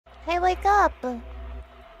Hey, wake up.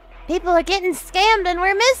 People are getting scammed and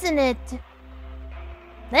we're missing it.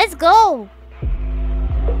 Let's go.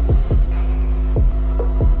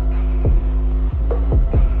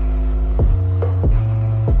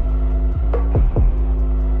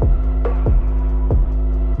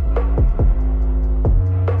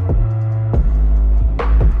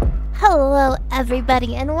 Hello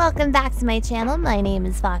everybody and welcome back to my channel. My name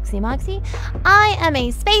is FoxyMoxAE. I am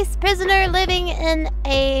a space prisoner living in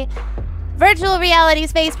a virtual reality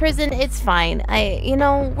space prison. It's fine.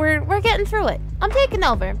 We're getting through it. I'm taking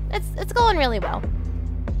over. It's going really well.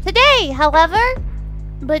 Today, however,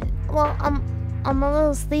 I'm a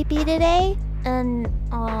little sleepy today and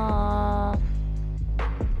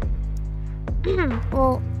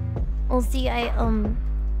we'll see.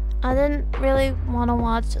 I didn't really want to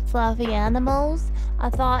watch fluffy animals.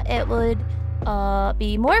 I thought it would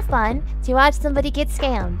be more fun to watch somebody get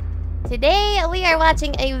scammed. Today we are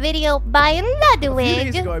watching a video by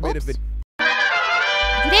Ludwig. Today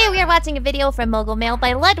we are watching a video from Mogul Mail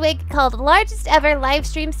by Ludwig called "Largest Ever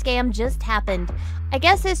Livestream Scam Just Happened." I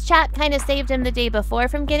guess his chat kind of saved him the day before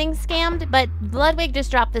from getting scammed, but Ludwig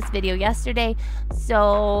just dropped this video yesterday,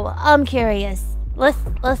 so I'm curious.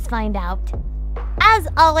 Let's find out. As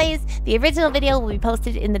always, the original video will be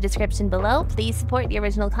posted in the description below. Please support the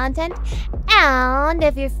original content. And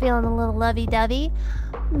if you're feeling a little lovey-dovey,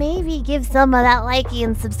 maybe give some of that likey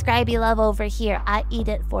and subscribey love over here. I eat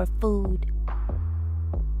it for food.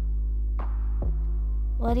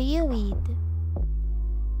 What do you eat?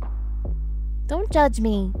 Don't judge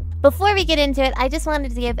me. Before we get into it, I just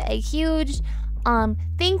wanted to give a huge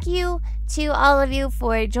thank you to all of you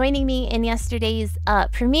for joining me in yesterday's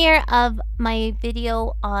premiere of my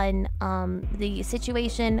video on the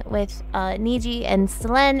situation with Niji and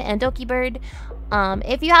Selene and Dokibird.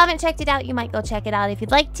 If you haven't checked it out, you might go check it out if you'd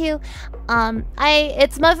like to.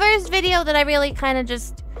 It's my first video that I really kind of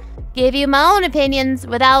just give you my own opinions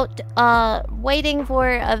without waiting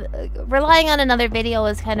for relying on another video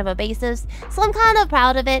as kind of a basis. So I'm kind of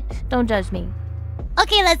proud of it. Don't judge me.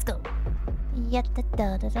 Okay, let's go. Okay,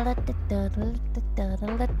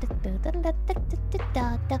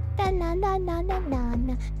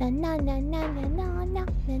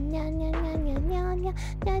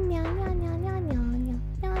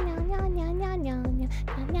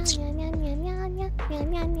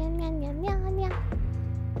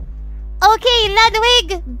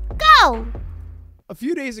 Ludwig, go! A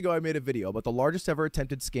few days ago, I made a video about the largest ever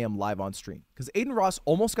attempted scam live on stream, because Aiden Ross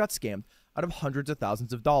almost got scammed out of hundreds of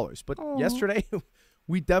thousands of dollars. But yesterday,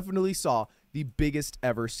 we definitely saw the biggest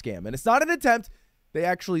ever scam. And it's not an attempt. They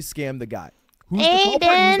actually scammed the guy. Who's the culprit?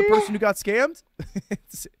 Who's the person who got scammed?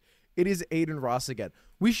 It is Aiden Ross again.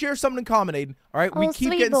 We share something in common, Aiden. All right, we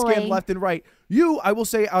keep getting scammed left and right. You, I will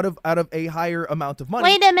say, out of a higher amount of money.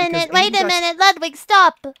 Wait a minute, Ludwig,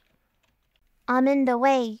 stop. I'm in the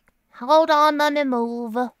way. Hold on, let me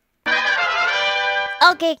move.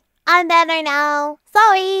 Okay, I'm better now.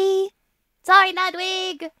 Sorry,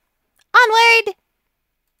 Ludwig. Onward.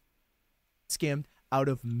 Scammed out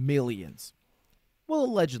of millions. Well,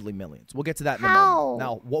 allegedly millions. We'll get to that in a moment.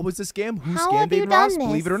 Now, what was the scam? Who scammed Aiden Ross?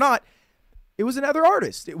 Believe it or not, it was another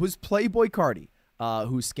artist. It was Playboy Cardi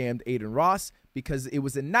who scammed Aiden Ross because it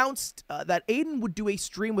was announced that Aiden would do a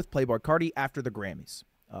stream with Playboy Cardi after the Grammys.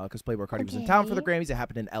 Because Playboy Cardi was in town for the Grammys. It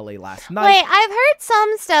happened in LA last night. Wait, I've heard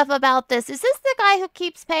some stuff about this. Is this the guy who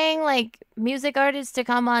keeps paying, like, music artists to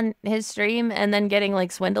come on his stream and then getting, like,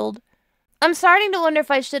 swindled? I'm starting to wonder if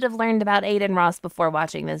I should have learned about Aiden Ross before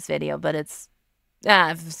watching this video, but it's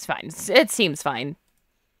fine. It seems fine.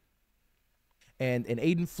 And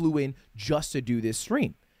Aiden flew in just to do this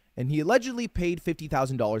stream. And he allegedly paid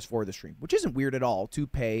 $50,000 for the stream, which isn't weird at all to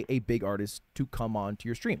pay a big artist to come on to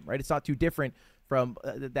your stream, right? It's not too different from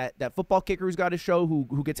that football kicker who's got a show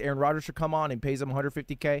who gets Aaron Rodgers to come on and pays him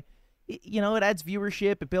 $150K. You know, it adds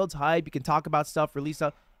viewership, it builds hype, you can talk about stuff, release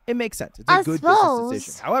stuff. It makes sense. It's a good business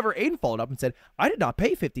decision. However, Aiden followed up and said, I did not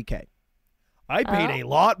pay $50K. I paid a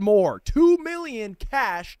lot more, $2 million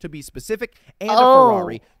cash to be specific, and a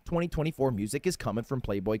Ferrari. 2024 music is coming from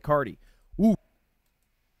Playboy Cardi. Ooh.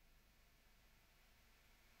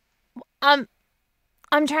 I'm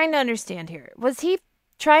trying to understand here. Was he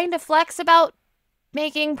trying to flex about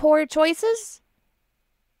making poor choices?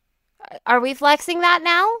 Are we flexing that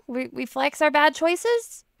now? We flex our bad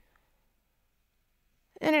choices?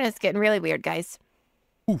 Internet's getting really weird, guys.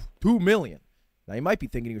 Ooh, $2 million. Now you might be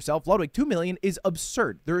thinking to yourself, Ludwig, $2 million is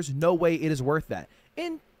absurd. There is no way it is worth that.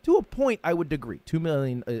 And to a point, I would agree. $2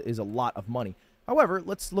 million is a lot of money. However,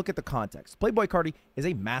 let's look at the context. Playboi Carti is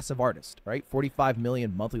a massive artist, right? 45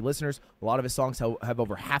 million monthly listeners. A lot of his songs have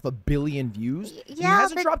over 500 million views. Yeah, he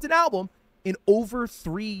hasn't dropped an album in over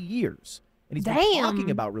 3 years. And he's been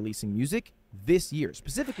talking about releasing music this year.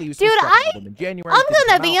 Specifically, he was supposed to drop an album in January. I'm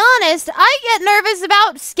going to be honest. I get nervous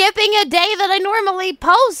about skipping a day that I normally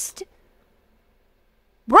post.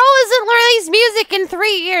 Bro hasn't released music in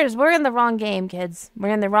 3 years. We're in the wrong game, kids. We're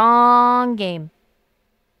in the wrong game.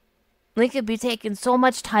 We could be taking so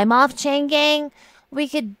much time off, Chain Gang. We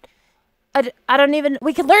could,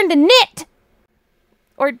 we could learn to knit.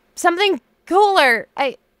 Or something cooler.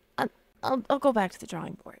 I'll go back to the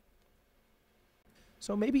drawing board.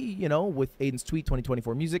 So maybe, you know, with Aiden's tweet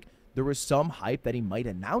 2024 music, there was some hype that he might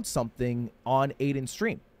announce something on Aiden's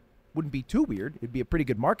stream. Wouldn't be too weird. It'd be a pretty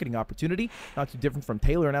good marketing opportunity. Not too different from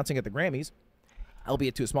Taylor announcing at the Grammys.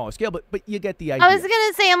 Albeit to a smaller scale, but you get the idea. I was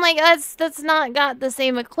gonna say, I'm like, that's not got the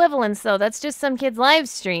same equivalence though. That's just some kid's live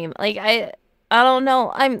stream. Like I don't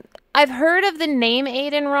know. I've heard of the name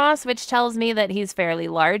Aiden Ross, which tells me that he's fairly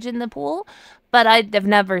large in the pool, but I've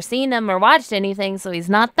never seen him or watched anything, so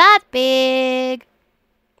he's not that big.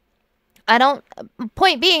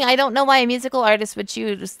 Point being, I don't know why a musical artist would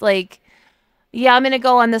choose like, yeah, I'm gonna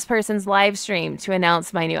go on this person's live stream to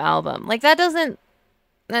announce my new album. Like it doesn't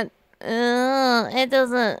have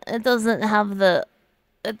the,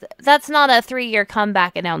 that's not a 3-year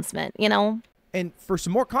comeback announcement, you know? And for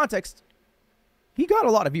some more context, he got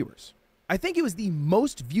a lot of viewers. I think it was the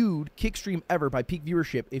most viewed kick stream ever by peak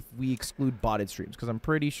viewership if we exclude botted streams, because I'm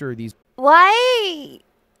pretty sure these... Why?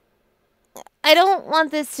 I don't want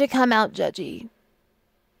this to come out judgy.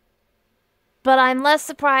 But I'm less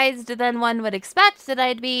surprised than one would expect that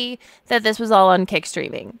I'd be that this was all on kick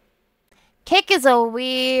streaming. Kick is a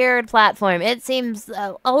weird platform. It seems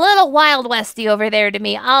a little Wild Westy over there to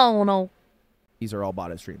me. I don't know. These are all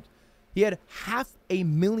botted streams. He had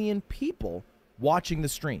 500,000 people watching the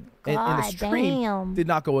stream. And the stream did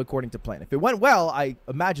not go according to plan. If it went well, I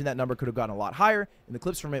imagine that number could have gone a lot higher, and the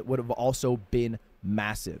clips from it would have also been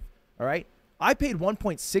massive. All right? I paid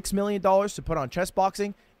 $1.6 million to put on chess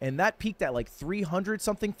boxing, and that peaked at like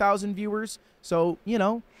 300-something thousand viewers. So, you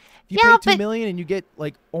know, if you pay $2 million and you get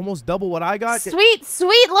like almost double what I got.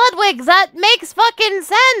 Sweet Ludwig, that makes fucking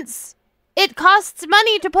sense. It costs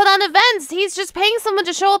money to put on events. He's just paying someone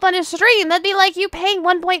to show up on his stream. That'd be like you paying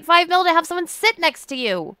 1.5 mil to have someone sit next to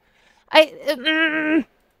you.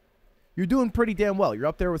 You're doing pretty damn well. You're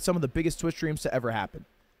up there with some of the biggest Twitch streams to ever happen.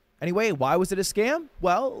 Anyway, why was it a scam?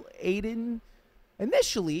 Well, Aiden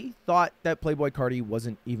initially thought that Playboi Carti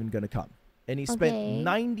wasn't even going to come. And he spent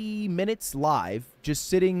 90 minutes live just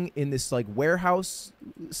sitting in this like warehouse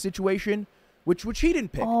situation, which he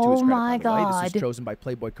dn't pick to his credit. My God. This was chosen by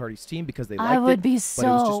Playboi Carti's team because they liked it. I would be so... But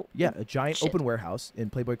it was just, a giant open warehouse.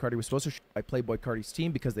 And Playboi Carti was supposed to by Playboi Carti's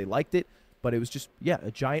team because they liked it. But it was just,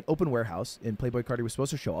 a giant open warehouse. And Playboi Carti was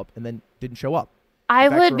supposed to show up and then didn't show up. I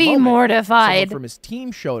would be mortified. Someone from his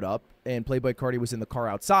team showed up, and Playboi Carti was in the car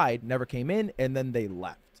outside, never came in, and then they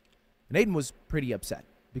left. And Aiden was pretty upset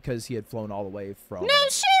because he had flown all the way from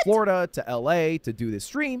Florida to LA to do this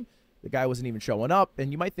stream. The guy wasn't even showing up,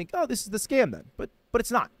 and you might think, oh, this is the scam then. But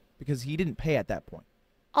it's not, because he didn't pay at that point.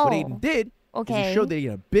 What Aiden did is he showed that he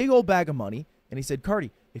had a big old bag of money, and he said,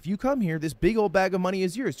 Carti, if you come here, this big old bag of money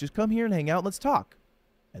is yours. Just come here and hang out and let's talk.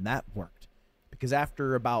 And that worked. Because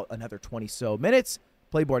after about another 20 so minutes,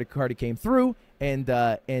 Playboi Carti came through and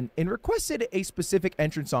requested a specific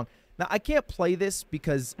entrance song. Now I can't play this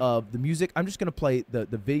because of the music. I'm just gonna play the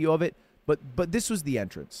video of it. But this was the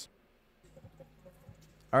entrance.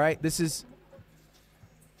 All right, this is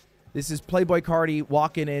Playboi Carti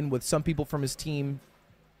walking in with some people from his team.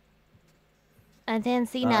 I didn't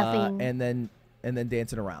see nothing. And then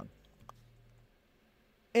dancing around.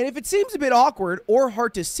 And if it seems a bit awkward or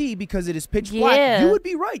hard to see because it is pitch black, you would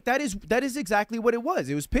be right. That is exactly what it was.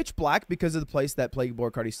 It was pitch black because of the place that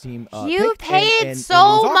Playboi Carti's team You picked. paid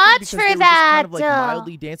so much for that. Kind of like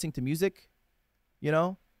mildly dancing to music, you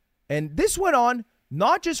know? And this went on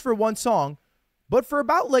not just for one song, but for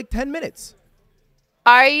about like 10 minutes.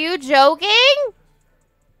 Are you joking?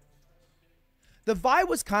 The vibe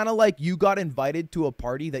was kind of like you got invited to a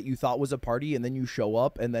party that you thought was a party, and then you show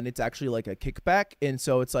up, and then it's actually like a kickback. And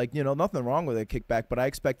so it's like, you know, nothing wrong with a kickback, but I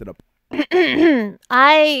expected a...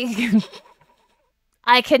 I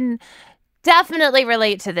can definitely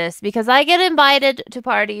relate to this because I get invited to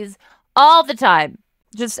parties all the time.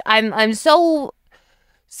 Just, I'm so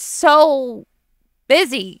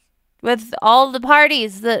busy with all the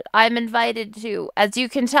parties that I'm invited to. As you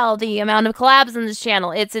can tell, the amount of collabs on this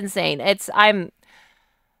channel, it's insane. I'm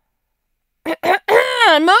moving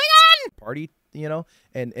on. Party you know,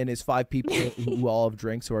 and his 5 people who all have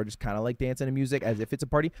drinks who are just kind of like dancing to music as if it's a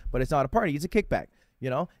party, but it's not a party. It's a kickback. You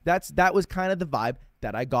know, that was kind of the vibe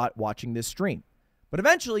that I got watching this stream. But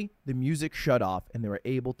eventually, the music shut off, and they were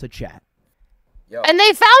able to chat. Yo. And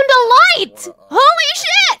they found a light! Holy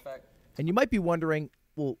shit! And you might be wondering,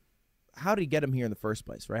 well, how did he get him here in the first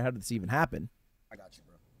place, right? How did this even happen? I got you,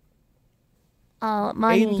 bro.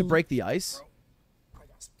 Money. Aiden to break the ice. Bro, I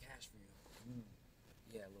got some cash for you.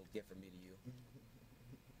 Yeah, a little gift from me to you.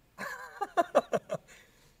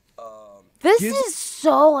 This is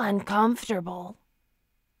so uncomfortable.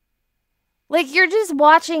 Like, you're just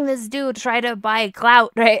watching this dude try to buy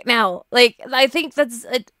clout right now. Like, I think that's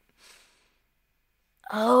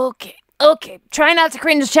Okay. Try not to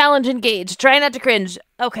cringe, challenge, engage. Try not to cringe.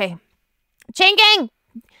 Okay. Chain gang!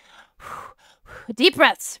 Deep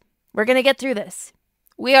breaths. We're gonna get through this.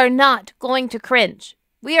 We are not going to cringe.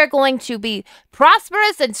 We are going to be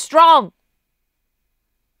prosperous and strong.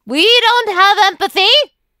 We don't have empathy.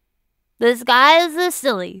 This guy is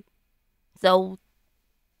silly. So,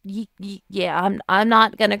 yeah, I'm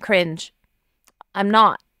not gonna cringe. I'm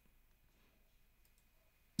not.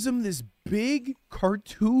 Gives him this big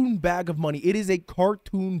cartoon bag of money. It is a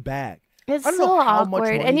cartoon bag. It's I don't so know how much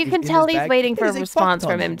awkward, money and you is can in tell this he's bag. waiting It for a is a response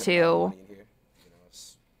fuck from ton. him too. You know,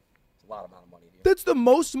 it's a lot amount of money in here. That's the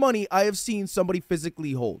most money I have seen somebody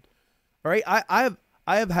physically hold. All right, I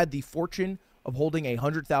have had the fortune of holding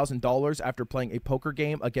 $100,000 after playing a poker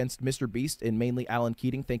game against Mr. Beast and mainly Alan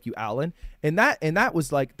Keating. Thank you, Alan. And that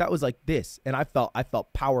was like this, and I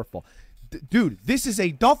felt powerful. Dude, this is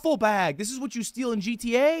a duffel bag. This is what you steal in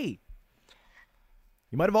GTA.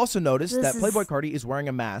 You might have also noticed that Playboy Cardi is wearing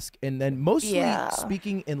a mask, and then mostly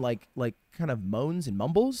speaking in like kind of moans and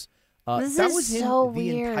mumbles. That was him so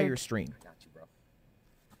the weird. entire stream. I got you, bro.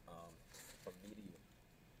 From me to you.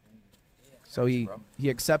 Yeah, So he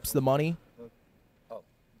accepts the money, Oh,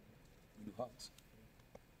 you do hugs.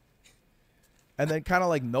 and then kind of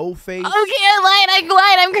like no face. Okay, I lied.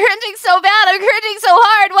 I'm cringing so bad. I'm cringing so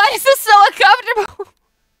hard. Why is this so uncomfortable?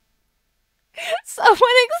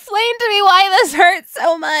 Someone explain to me why this hurts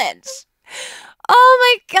so much. Oh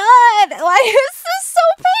my god. Why is this so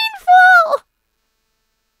painful?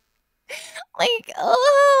 Like,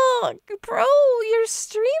 oh, bro, you're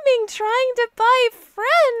streaming trying to buy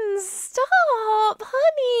friends. Stop,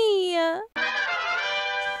 honey.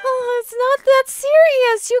 Oh, it's not that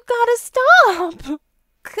serious. You gotta stop.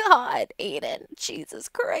 God, Aiden. Jesus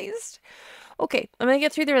Christ. Okay, I'm gonna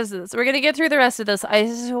get through the rest of this. We're gonna get through the rest of this.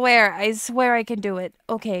 I swear I can do it.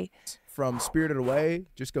 Okay. From Spirited Away,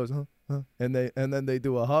 just goes, and then they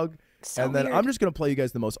do a hug. So and then weird. I'm just gonna play you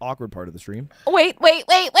guys the most awkward part of the stream. Wait. What am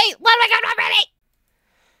I gonna ready?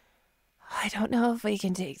 I don't know if we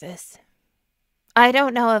can take this. I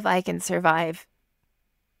don't know if I can survive.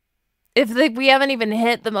 We haven't even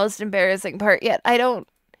hit the most embarrassing part yet. I don't.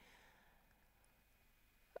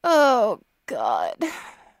 Oh, God.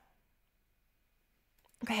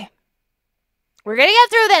 Okay. We're gonna get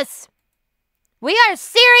through this. We are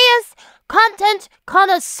serious content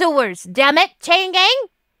connoisseurs, damn it, Chain Gang.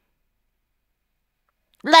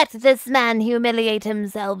 Let this man humiliate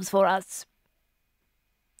himself for us.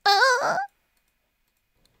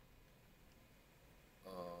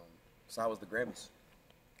 So how was the Grammys?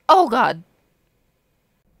 Oh, God.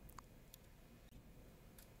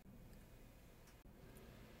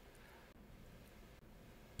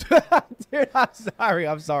 Dude,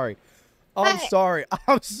 I'm sorry.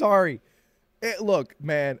 Look,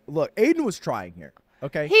 man, Aiden was trying here,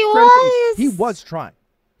 okay? He was. He was trying.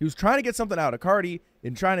 He was trying to get something out of Cardi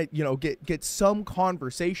and trying to, get some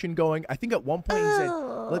conversation going. I think at one point he said,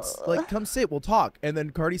 let's, come sit, we'll talk. And then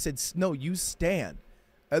Cardi said, no, you stand.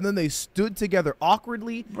 And then they stood together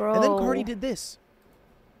awkwardly, Bro. and then Cardi did this.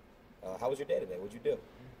 How was your day today? What'd you do?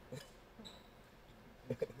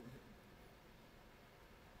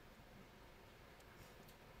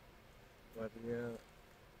 Yeah,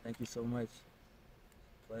 thank you so much.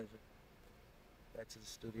 Pleasure. Back to the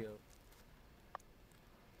studio.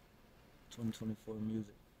 2024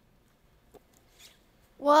 music.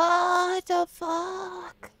 What the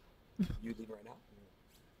fuck? You leaving right now?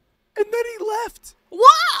 And then he left.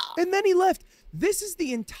 Wow! And then he left. This is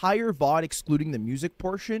the entire VOD excluding the music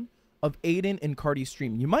portion of Aiden and Cardi's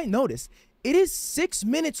stream. You might notice it is 6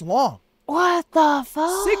 minutes long. What the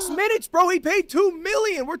fuck? 6 minutes, bro. He paid $2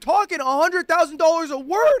 million. We're talking $100,000 a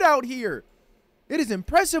word out here. It is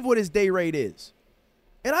impressive what his day rate is.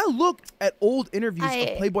 And I looked at old interviews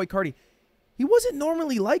of Playboy Cardi. He wasn't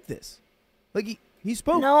normally like this. Like he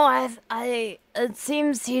spoke. No, it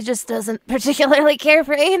seems he just doesn't particularly care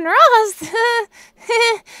for Aiden Ross.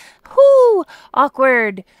 Whoo,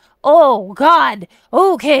 awkward. Oh God.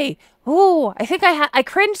 Okay. Oh, I think I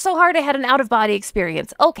cringed so hard I had an out-of-body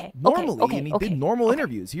experience. Okay. Normally, and he Okay. did normal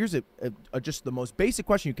interviews. Here's just the most basic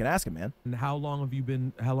question you can ask him, man. And how long have you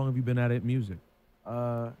been at it music? You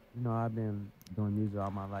know, I've been doing music all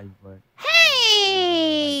my life, but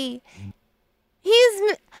He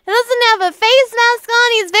doesn't have a face mask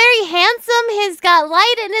on. He's very handsome. He's got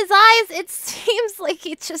light in his eyes. It seems like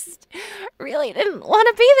he just really didn't want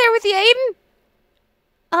to be there with you, Aiden.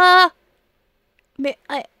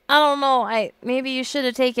 I don't know. Maybe you should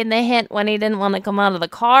have taken the hint when he didn't want to come out of the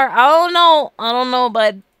car. I don't know,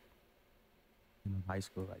 bud. in high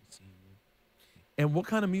school, like senior. And what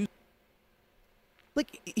kind of music?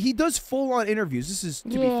 Like, he does full-on interviews. This is, to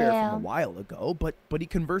be fair, from Yeah. a while ago, but he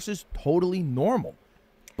converses totally normal.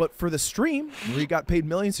 But for the stream, where he got paid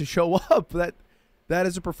millions to show up, that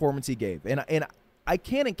is a performance he gave. And I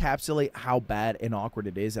can't encapsulate how bad and awkward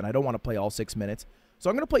it is, and I don't want to play all 6 minutes. So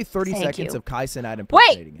I'm going to play 30 Thank seconds you. of Kai Cenat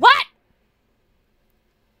impersonating Wait, him. what?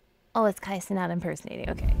 Oh, it's Kai Cenat impersonating.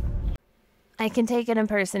 Okay. I can take an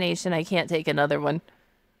impersonation. I can't take another one.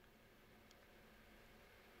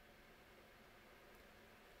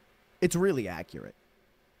 It's really accurate.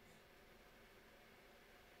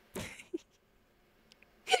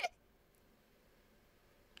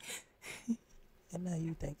 And now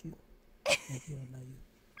you, thank you. Thank you, and now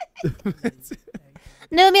you.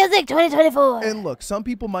 New music 2024. And look, some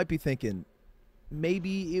people might be thinking,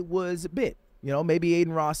 maybe it was a bit. You know, maybe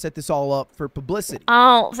Aiden Ross set this all up for publicity.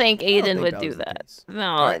 I don't think I don't Aiden think would that do was the that. case. No.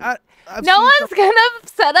 All right, I've No seen one's some- gonna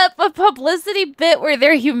set up a publicity bit where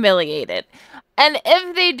they're humiliated. And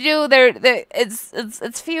if they do,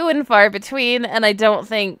 it's few and far between. And I don't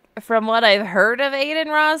think, from what I've heard of Aiden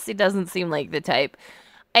Ross, he doesn't seem like the type.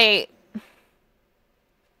 I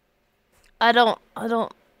don't know.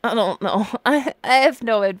 I have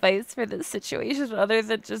no advice for this situation other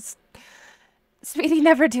than just, sweetie,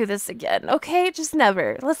 never do this again, okay? Just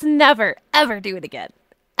never. Let's never, ever do it again.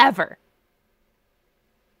 Ever.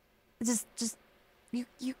 Just,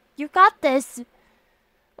 you got this.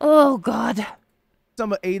 Oh, God.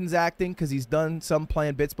 some of Aiden's acting, because he's done some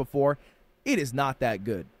playing bits before, it is not that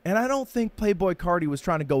good. And I don't think Playboy Cardi was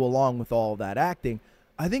trying to go along with all of that acting.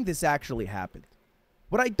 I think this actually happened.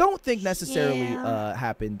 What I don't think necessarily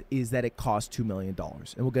happened is that it cost $2 million.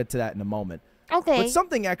 And we'll get to that in a moment. Okay. But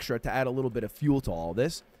something extra to add a little bit of fuel to all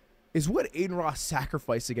this is what Aiden Ross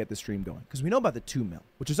sacrificed to get the stream going. Because we know about the $2 million,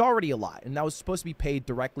 which is already a lot. And that was supposed to be paid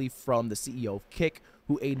directly from the CEO of Kick,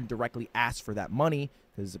 who Aiden directly asked for that money.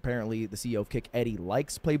 Because apparently the CEO of Kick, Eddie,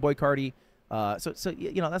 likes Playboy Cardi. So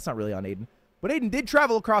you know, that's not really on Aiden. But Aiden did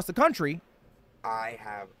travel across the country I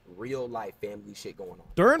have real life family shit going on.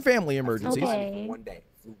 during family emergencies. Okay. One day,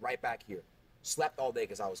 flew right back here. Slept all day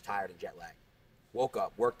because I was tired and jet lagged. Woke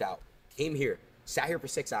up, worked out, came here, sat here for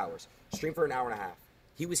 6 hours, streamed for an hour and a half.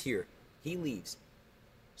 He was here. He leaves.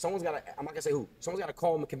 Someone's got to, I'm not going to say who, someone's got to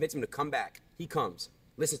call him and convince him to come back. He comes,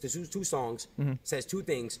 listens to two songs, says two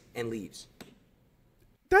things, and leaves.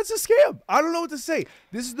 That's a scam. I don't know what to say.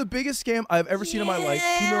 This is the biggest scam I've ever seen in my life.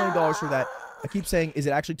 $2 million for that. I keep saying, is it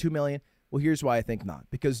actually $2 million? Well, here's why I think not.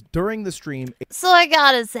 Because during the stream, So I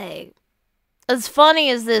gotta say, as funny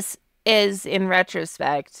as this is in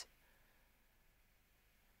retrospect,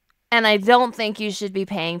 and I don't think you should be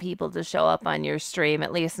paying people to show up on your stream,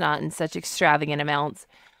 at least not in such extravagant amounts.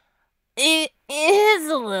 It is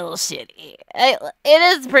a little shitty. It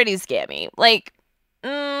is pretty scammy. Like,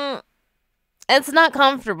 it's not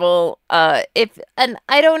comfortable. And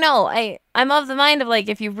I don't know. I'm of the mind of, like,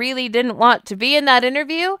 if you really didn't want to be in that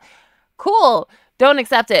interview, cool. Don't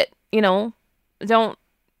accept it. You know, don't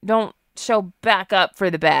show back up for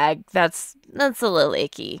the bag. That's a little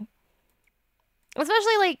icky.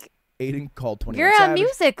 Especially, like, Aiden called 21 you're a Savage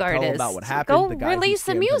music to tell him artist. about what happened. Go The guy who release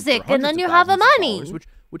the scammed him for music, and then hundreds you of have the thousands of money. dollars,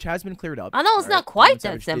 which has been cleared up. I know it's All not right? quite 21 that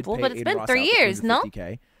Savage did simple, pay but it's Aiden been Ross 3 out years, no?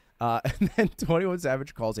 $350K. And then 21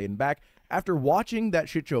 Savage calls Aiden back after watching that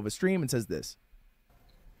shit show of a stream and says this.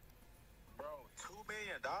 Bro, $2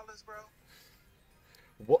 million, bro?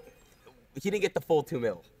 What? He didn't get the full 2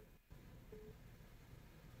 mil.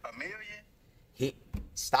 $1 million?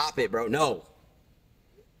 Stop it, bro. No.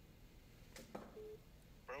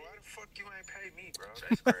 Bro, why the fuck you ain't pay me, bro?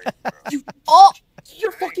 That's crazy, bro.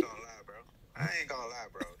 You're I ain't fucking gonna lie, bro. I ain't gonna lie,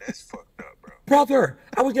 bro. That's fucked up, bro. brother.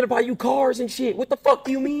 I was gonna buy you cars and shit. What the fuck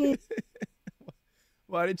do you mean?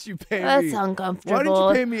 Why didn't you pay That's me? uncomfortable. Why didn't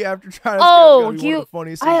you pay me after trying to Oh, scam me? One of you. the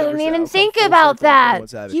funniest things I I've ever didn't said. even I'll come think full about circle on 21 that.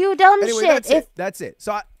 Savage. You dumb Anyway, shit. that's it. That's it.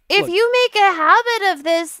 So If look, you make a habit of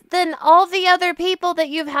this, then all the other people that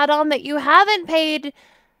you've had on that you haven't paid.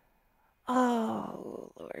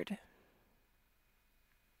 Oh, Lord.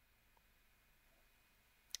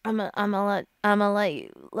 I'm gonna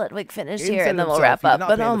let Ludwig finish Aiden here, said and it then we'll himself, wrap he did up. not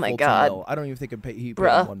But pay oh the my full $2 god, mil. I don't even think he paid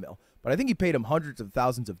Bruh. him $1 mil, but I think he paid him hundreds of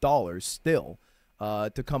thousands of dollars still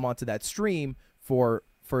to come onto that stream for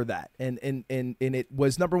that, and it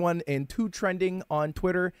was #1 and 2 trending on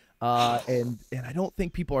Twitter, and I don't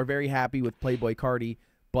think people are very happy with Playboi Carti,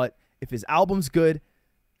 but if his album's good,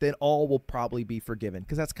 then all will probably be forgiven,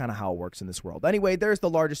 because that's kind of how it works in this world. Anyway, there's the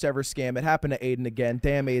largest ever scam. It happened to Aiden again.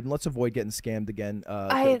 Damn, Aiden, let's avoid getting scammed again.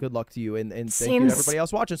 Good luck to you, and thank you to everybody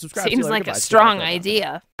else watching. Subscribe. Seems like a strong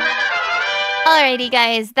idea. Alrighty,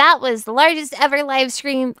 guys, that was the largest ever live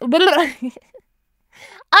stream.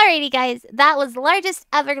 Alrighty, guys, that was the largest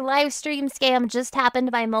ever live stream scam just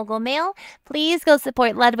happened by Mogul Mail. Please go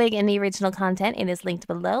support Ludwig and the original content. It is linked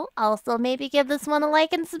below. Also, maybe give this one a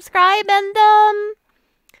like and subscribe, and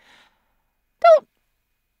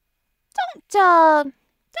don't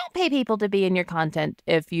pay people to be in your content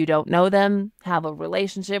if you don't know them, have a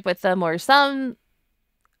relationship with them, or some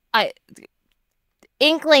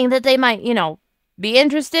inkling that they might, be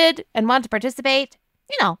interested and want to participate.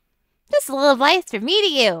 Just a little advice from me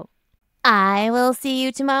to you. I will see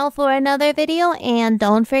you tomorrow for another video, and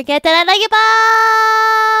don't forget that I like you.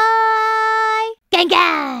 Bye! Gang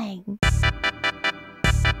gang!